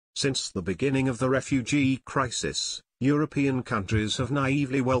Since the beginning of the refugee crisis, European countries have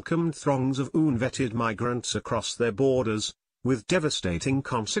naively welcomed throngs of unvetted migrants across their borders, with devastating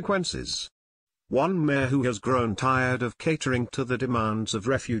consequences. One mayor who has grown tired of catering to the demands of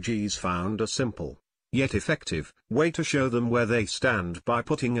refugees found a simple, yet effective, way to show them where they stand by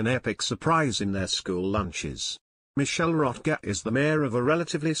putting an epic surprise in their school lunches. Michel Rotger is the mayor of a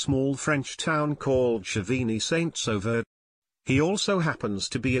relatively small French town called Chevigny-Saint-Sauveur. He also happens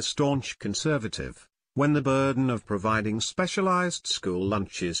to be a staunch conservative. When the burden of providing specialized school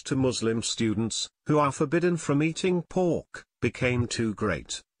lunches to Muslim students, who are forbidden from eating pork, became too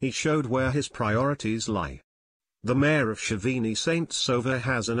great, he showed where his priorities lie. The mayor of Chevigny-Saint-Sauveur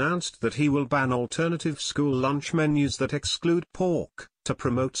has announced that he will ban alternative school lunch menus that exclude pork, to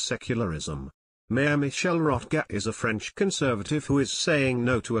promote secularism. Mayor Michel Rotger is a French conservative who is saying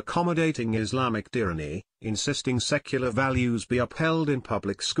no to accommodating Islamic tyranny, insisting secular values be upheld in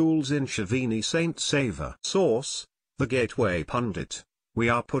public schools in Chevigny-Saint-Sauveur. Source: The Gateway Pundit. We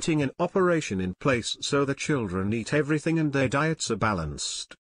are putting an operation in place so the children eat everything and their diets are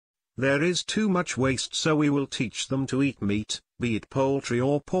balanced. There is too much waste, so we will teach them to eat meat, be it poultry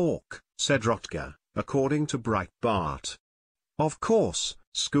or pork, said Rotger, according to Breitbart. Of course,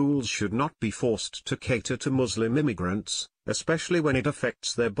 schools should not be forced to cater to Muslim immigrants, especially when it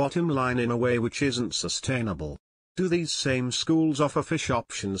affects their bottom line in a way which isn't sustainable. Do these same schools offer fish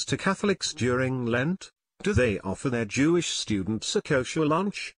options to Catholics during Lent? Do they offer their Jewish students a kosher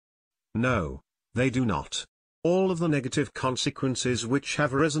lunch? No, they do not. All of the negative consequences which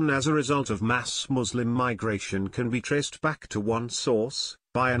have arisen as a result of mass Muslim migration can be traced back to one source.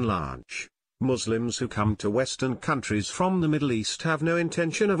 By and large, Muslims who come to Western countries from the Middle East have no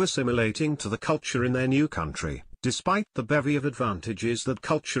intention of assimilating to the culture in their new country, despite the bevy of advantages that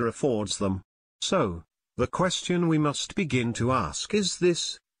culture affords them. So, the question we must begin to ask is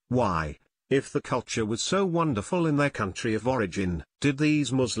this: why, if the culture was so wonderful in their country of origin, did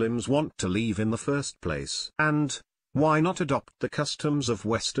these Muslims want to leave in the first place? And, why not adopt the customs of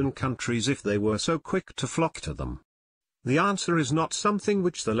Western countries if they were so quick to flock to them? The answer is not something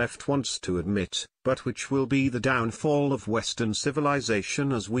which the left wants to admit, but which will be the downfall of Western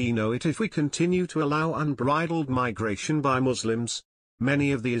civilization as we know it if we continue to allow unbridled migration by Muslims.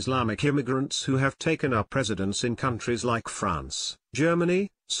 Many of the Islamic immigrants who have taken up residence in countries like France, Germany,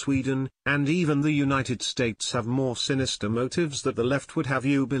 Sweden, and even the United States have more sinister motives that the left would have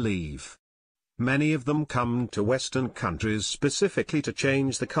you believe. Many of them come to Western countries specifically to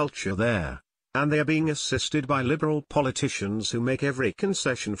change the culture there, and they are being assisted by liberal politicians who make every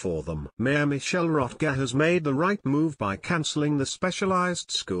concession for them. Mayor Michel Rotger has made the right move by cancelling the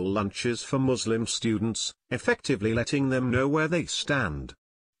specialized school lunches for Muslim students, effectively letting them know where they stand.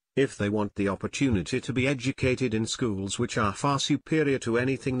 If they want the opportunity to be educated in schools which are far superior to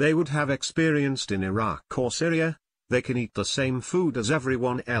anything they would have experienced in Iraq or Syria, they can eat the same food as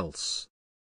everyone else.